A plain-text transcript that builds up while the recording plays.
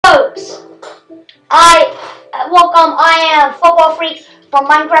folks. Welcome. I am Football Freak from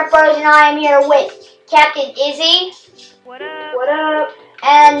Minecraft Bros, and I am here with Captain Izzy. What up? What up?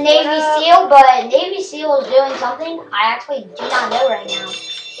 And Navy Seal, but Navy Seal is doing something I actually do not know right now.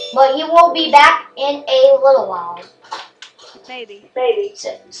 But he will be back in a little while. Maybe.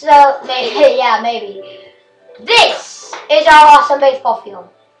 So maybe, yeah, maybe. This is our awesome baseball field,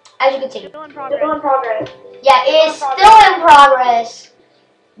 as you can see. Still in progress. Yeah, it is still in progress,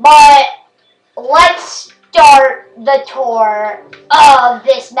 but let's start the tour of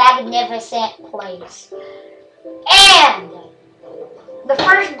this magnificent place. And the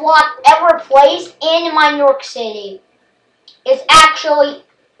first block ever placed in my New York City is actually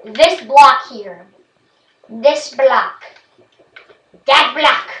this block here. This block. That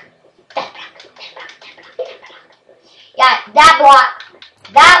block. That block. That block. That block. That block. Yeah, that block.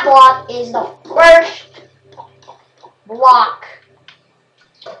 That block is the first block.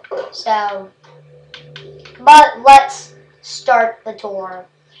 So, but let's start the tour.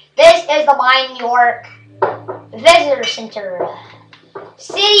 This is the My New York Visitor Center.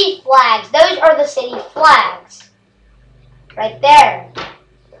 City flags. Those are the city flags. Right there.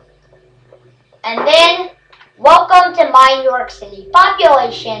 And then, welcome to My New York City.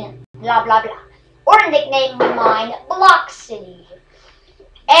 Population, blah, blah, blah. Or nickname mine, Block City.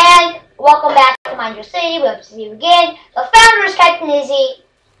 And welcome back to My New York City. We hope to see you again. The founder is Captain Izzy,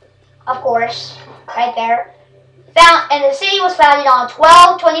 of course, right there. And the city was founded on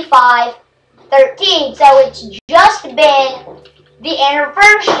 12/25/13. So it's just been the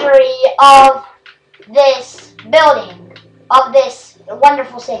anniversary of this building, of this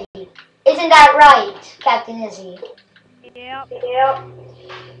wonderful city. Isn't that right, Captain Izzy? Yep.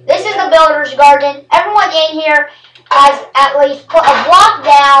 This is the builder's garden. Everyone in here has at least put a block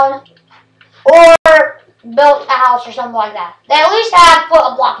down or built a house or something like that. They at least have put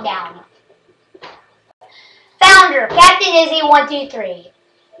a block down. Founder, Captain Izzy 123.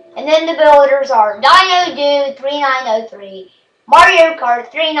 And then the builders are Dino Dude 3903, Mario Kart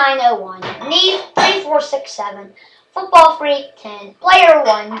 3901, Neve 3467, Football Freak 10, Player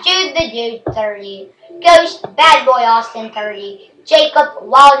 1, Jude the Dude 30, Ghost Bad Boy Austin 30, Jacob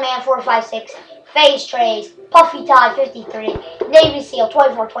Wildman 456, FaZe Trace, Puffy Todd 53, Navy Seal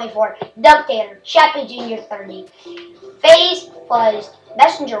 2424, Duck Tater, Chappie Jr. 30, FaZe Fuzz,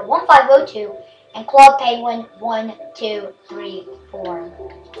 Messenger 1502, and Club Penguin 1234.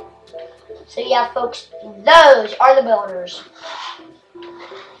 So yeah, folks, those are the builders.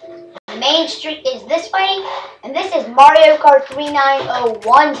 Main Street is this way, and this is Mario Kart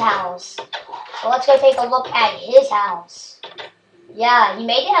 3901's house. So let's go take a look at his house. Yeah, he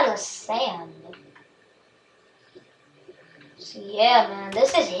made it out of sand. So yeah, man,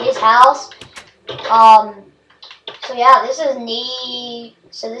 this is his house. So yeah, this is neat.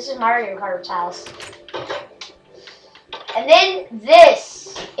 So this is Mario Kart's house. And then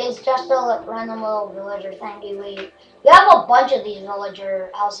this is just a random little villager thingy. We have a bunch of these villager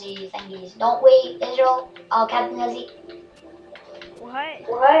housey thingies, don't we, Israel? Captain Izzy?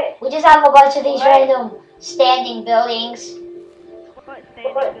 What? We just have a bunch of these random standing buildings. What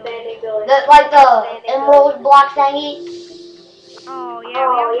standing building? Like the emerald block thingy. Oh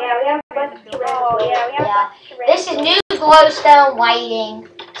yeah, we have a bunch of random. This is new glowstone lighting.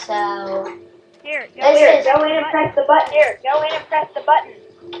 So Here, go in and press the button.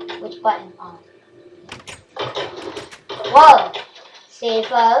 which button? Oh. Whoa. See,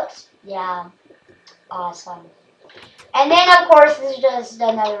 folks? Yeah. Awesome. And then, of course, this is just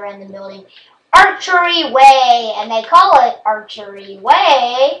another random building. Archery Way. And they call it Archery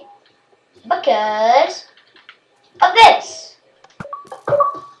Way because of this.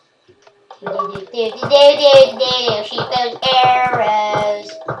 Shoot those arrows.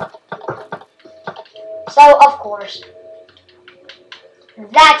 So, of course,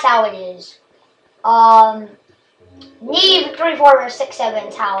 that's how it is. Neve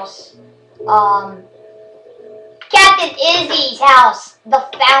 3467's house. Captain Izzy's house. The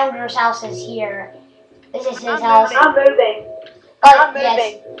founder's house is here. This is his house. I'm moving.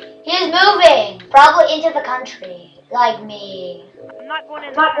 Yes, he is moving. Probably into the country. Like me. I'm not going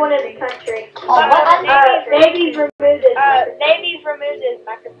in the country. Oh, what? Navy's removed his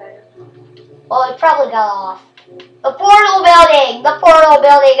microphone. Well, it probably got off. The portal building! The portal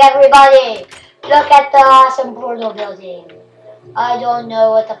building, everybody! Look at the awesome portal building. I don't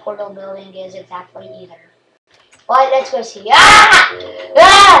know what the portal building is exactly either. But let's go see.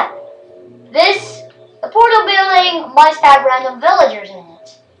 The portal building must have random villagers in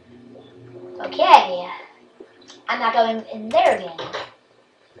it. Okay. I'm not going in there again.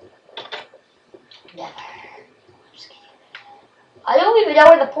 Never. I don't even know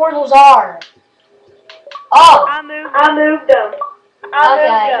where the portals are. Oh. I moved. I moved them.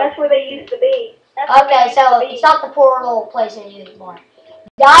 That's where they used to be. Okay, so it's not the portal place anymore.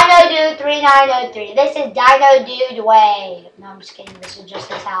 Dino Dude 3903. This is Dino Dude Way. No, I'm just kidding. This is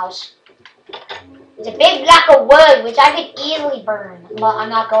just his house. It's a big block of wood, which I could easily burn, but I'm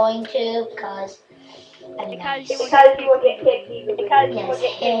not going to because I mean, Because you will get kicked easily.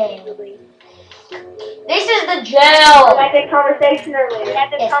 This is the jail. We had that conversation earlier. Yes,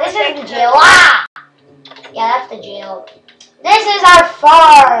 this is the jail. Ah! Yeah, that's the jail. This is our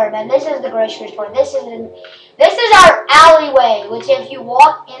farm, and this is the grocery store. This is our alleyway, which if you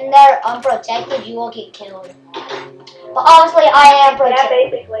walk in there unprotected, you will get killed. But obviously, I am protected. Yeah,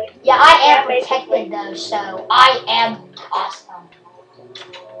 basically. Yeah, I am protected though, so I am awesome.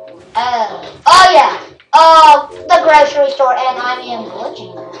 Oh yeah. The grocery store, and I am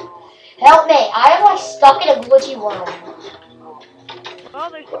glitchy. Help me! I am like stuck in a glitchy world. Oh,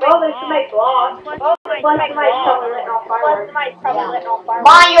 there's some blocks. Plus, somebody's probably lit on fireworks.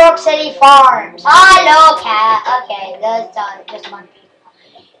 My York City Farms. Hello, cat. Okay, that's just one.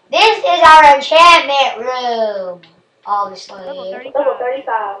 This is our enchantment room. Obviously. Level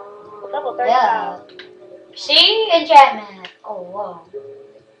 35. Level 35. Yeah. See? Enchantment. Oh, whoa.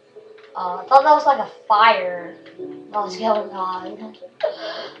 I thought that was like a fire that was going on.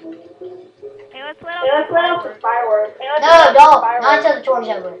 Hey, let's let off some fireworks. No, don't. Not until the tour's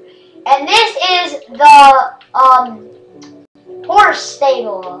over. And this is the horse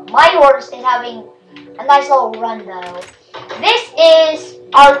stable. My horse is having a nice little run though. This is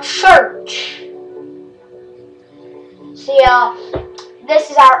our church. So yeah, this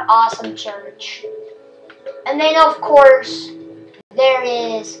is our awesome church. And then of course, there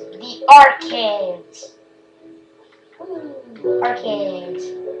is the arcades. Ooh, arcades.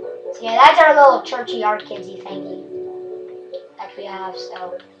 So yeah, that's our little churchy arcadesy thingy that we have.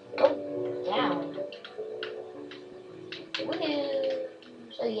 So go down. Woo.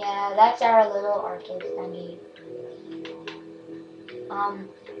 So yeah, that's our little arcade thingy.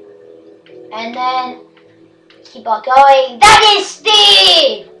 And then keep on going. That is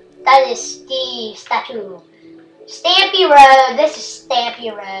Steve. That is Steve statue. Stampy Road. This is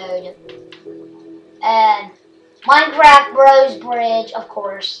Stampy Road. And Minecraft Bros Bridge, of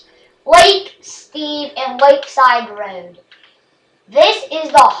course. Lake Steve and Lakeside Road. This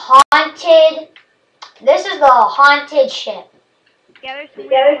is the haunted. This is the haunted ship. Yeah, there's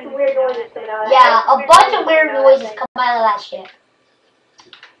some weird noises coming out of Yeah, a bunch of weird noises come out of that ship.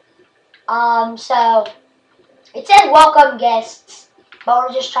 So it says welcome guests, but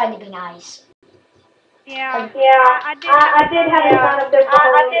we're just trying to be nice. Yeah. I did have a sign up there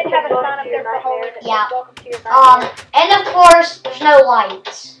for holding. Yeah. And of course, there's no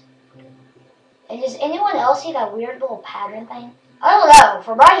lights. And does anyone else see that weird little pattern thing? I don't know.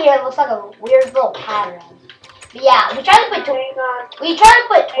 From right here, it looks like a weird little pattern. But yeah, we tried to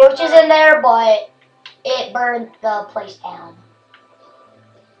put torches in there, but it burned the place down.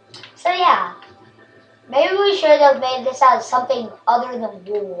 So yeah, maybe we should have made this out of something other than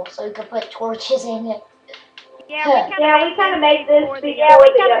wool, so we could put torches in it. Yeah, we kind of made this before the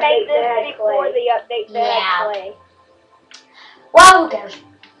update. Yeah. Well, who cares?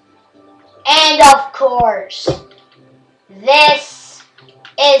 And of course, this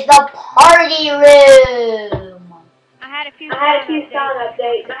is the party room. I had a few sound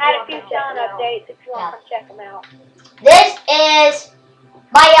updates if you want to check them out. This is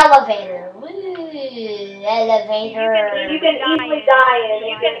my elevator. Woo, elevator. You can easily die in.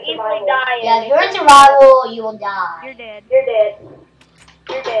 Yeah, if you're in survival, you will die. You're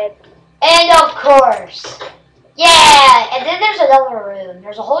dead. And of course, yeah, and then there's another room.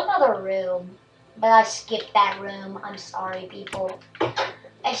 There's a whole other room, but I skipped that room. I'm sorry, people.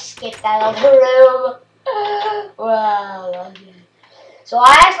 I skipped that other room. Well, okay. So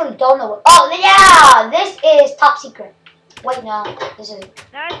I actually don't know what. Oh, yeah, this is top secret. Wait, no, this is.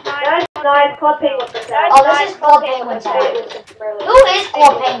 That's nice. Club Penguin. Oh, this is Club Penguin's house. Who is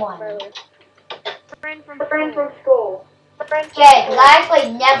Club Penguin? friend from school. Okay, because I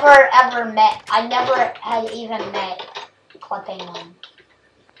actually never ever met. I never had even met Club Penguin.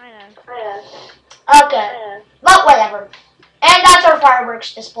 I know. Okay, but whatever. And that's our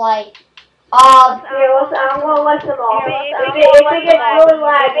fireworks display. I'm gonna let them off. If it gets really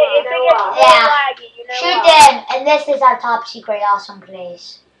laggy, shoot them. And this is our top secret awesome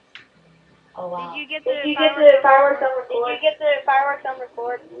place. Oh wow. Did you get the fireworks on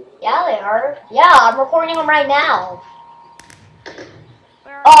record? Yeah, they are. Yeah, I'm recording them right now.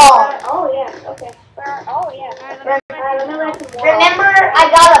 Oh yeah. Okay. Remember, I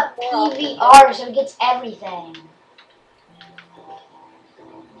got a PVR, so it gets everything.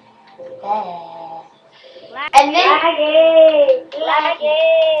 And then,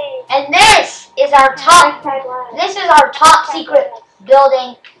 and this is our top secret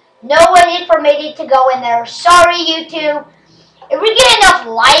building. No one is permitted to go in there. Sorry, YouTube. If we get enough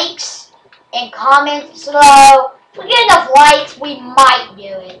likes and comments below, if we get enough likes, we might do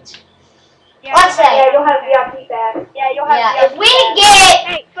it. Yeah, Let's say. Yeah, you'll have VIP pass. Yeah, you'll have Yeah, VIP if we pass. get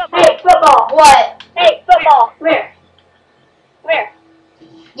Hey, football. Hey, football. what? Hey, football. Come here. Come here.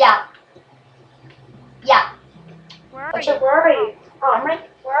 Yeah. Yeah. Where are What's you? your Where are you? I'm right.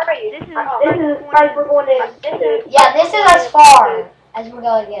 Where are you? This is This is as far as we're going in. Yeah, this is as far as we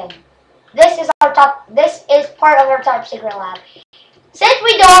go again. This is our top. This is part of our top secret lab. Since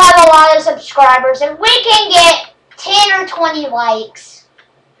we don't have a lot of subscribers, if we can get 10 or 20 likes,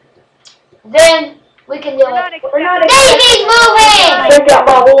 then we can do it. We're not Davy's moving! Check out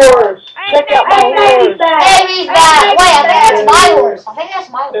my horse. Check out my horse. Davy's back. Wait, I think that's my horse. I think that's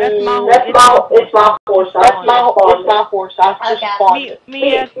my horse. It's my horse. That's my horse. I just Okay. spawned it.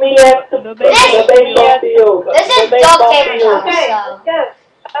 Me at Me at the baseball field. This is The duct baseball tape field. Okay, so. let's go.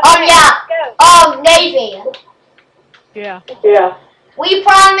 Yeah. Navy. Yeah. Yeah. We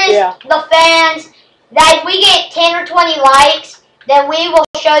promised Yeah. the fans that if we get 10 or 20 likes, then we will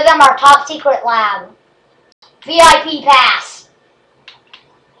show them our top secret lab. VIP pass.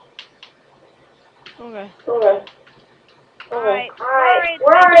 Okay. Okay. Alright. Alright,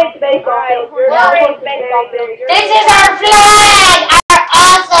 we're already at the baseball field. We're Yeah. already at the baseball field. This is our flag! Our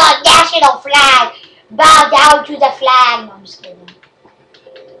awesome national flag! Bow down to the flag. No, I'm just kidding.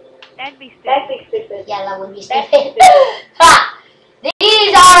 That'd be stupid. That'd be stupid. Yeah, that would be stupid. Ha!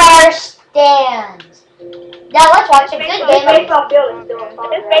 These are our stands. Now let's watch a good This game. baseball field is still in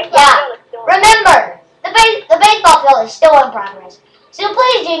progress. Yeah. Remember, the baseball field is still in progress. So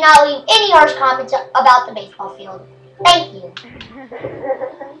please do not leave any harsh comments about the baseball field. Thank you.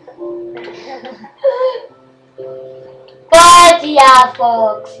 But yeah,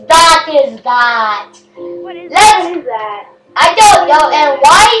 folks, that is that. What is Let's. What is that? I don't know. And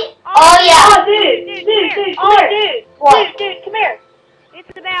why? Oh yeah. Oh, dude, come here. What? Dude, come here. It's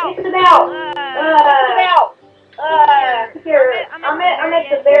about. Here. I'm at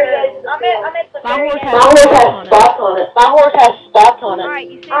the very edge of the field. I'm at the My very horse edge. My horse has spots on it. My horse has spots on it. Alright,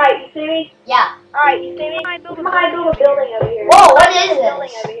 you see Alright, you see me? Yeah. Alright, you see me? Come on, build a Come on, build a building over here. Whoa, what is Building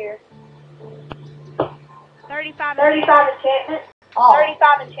this? over here. 35. 35 enchantment. Oh.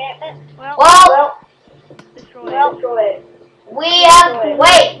 35 enchantment. Well, Well, destroy it. Well, destroy it. we have.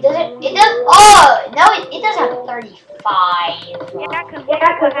 Wait, does it? It does. Oh no, it does have 35. Yeah, because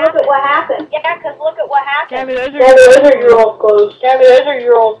Yeah, cause look at what happened. Yeah, cause look at what happened. Gabby, those Gabby, those are your old clothes. Gabby, those are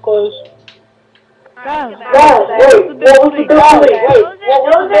your old clothes. Guys, Guys, wait, what was the building? Wait, what was Those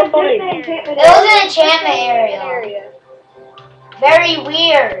the are just building? the enchantment It was an enchantment area. Very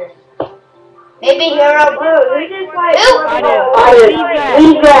weird. Maybe hero. Whoa, who just like... Who? I did.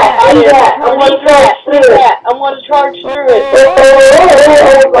 Leave that. I'm gonna charge through it. I'm gonna charge through it.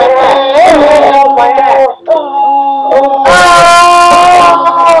 My axe.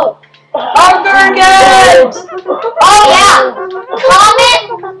 Oh! Hunger Games! Oh yeah!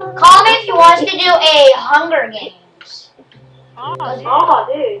 Comment if you want us to do a Hunger Games. Oh,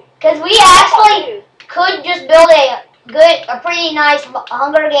 dude. Cause we actually could just build a pretty nice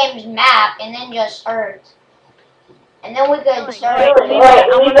Hunger Games map and then just start. And then we could start.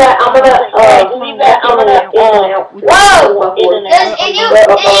 Leave that. I'm gonna. Whoa! Does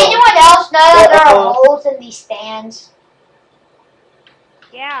anyone else know that there are holes in these stands?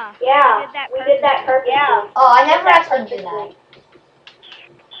 yeah. Yeah, we did that perfectly. Yeah. Oh, I never actually knew that.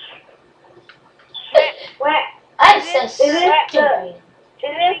 What? I'm so Is it stupid.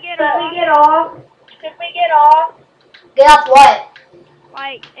 Should we get off? Get off what?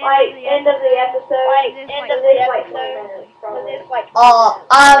 Like, End of the episode. End of the episode.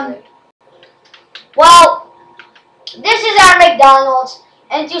 Well, this is our McDonald's,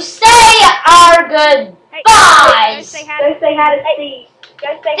 and to say our goodbyes, Go say hi to Steve.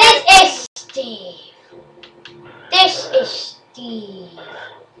 this is Steve. This is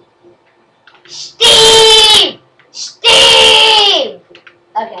Steve. Steve!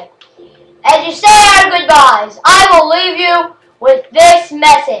 Okay. As you say our goodbyes, I will leave you with this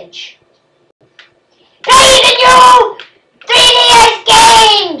message. Play the new 3DS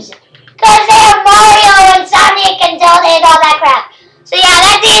games! Cause they have Mario and Sonic and Zelda